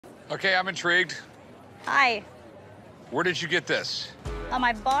Okay, I'm intrigued. Hi. Where did you get this?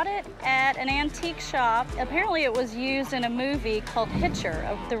 I bought it at an antique shop. Apparently it was used in a movie called Hitcher,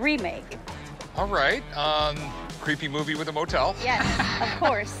 of the remake. All right. Creepy movie with a motel. Yes, of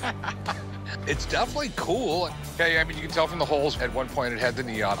course. It's definitely cool. Okay, I mean, you can tell from the holes. At one point, it had the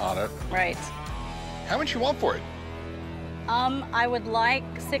neon on it. Right. How much you want for it? I would like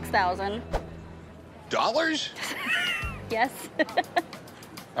 $6,000. Dollars? Yes.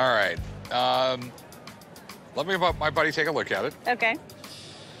 All right. Let me have my buddy take a look at it. Okay.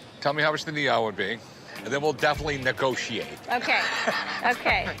 Tell me how much the neon would be, and then we'll definitely negotiate. Okay.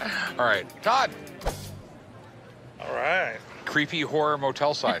 Okay. All right, Todd. All right. Creepy horror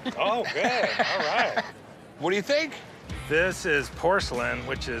motel sign. Oh, good. All right. What do you think? This is porcelain,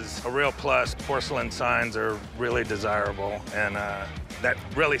 which is a real plus. Porcelain signs are really desirable, and that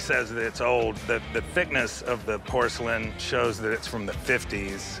really says that it's old. The thickness of the porcelain shows that it's from the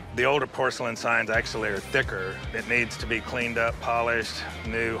 50s. The older porcelain signs actually are thicker. It needs to be cleaned up, polished,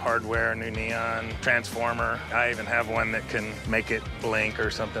 new hardware, new neon, transformer. I even have one that can make it blink or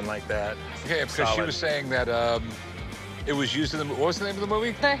something like that. Okay, because she was saying that it was used in the, what was the name of the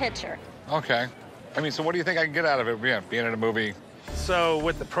movie? The Hitcher. Okay. I mean, so what do you think I can get out of it, being in a movie? So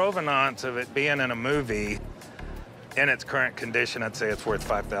with the provenance of it being in a movie, in its current condition, I'd say it's worth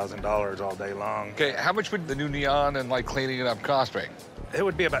 $5,000 all day long. Okay, how much would the new neon and like cleaning it up cost me? It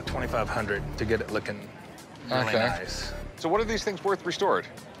would be about $2,500 to get it looking really nice. So what are these things worth restored?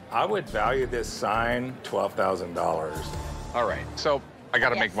 I would value this sign $12,000. All right, so I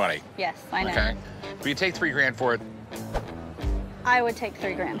gotta Yes. make money. Yes, I know. Okay, but you take $3 grand for it. I would take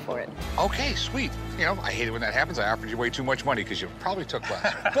 $3,000 for it. Okay, sweet. You know, I hate it when that happens. I offered you way too much money because you probably took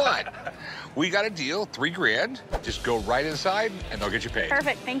less. But we got a deal, $3 grand. Just go right inside and they'll get you paid.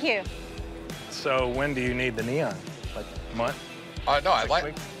 Perfect, thank you. So when do you need the neon? Like a month? No, I'd Next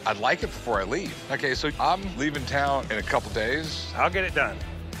week? like it before I leave. Okay, so I'm leaving town in a couple days. I'll get it done.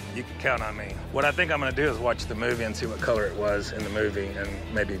 You can count on me. What I think I'm gonna do is watch the movie and see what color it was in the movie and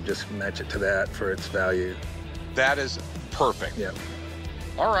maybe just match it to that for its value. That is perfect. Yep.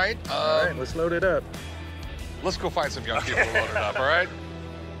 All right. All right, let's load it up. Let's go find some young people to load it up, all right?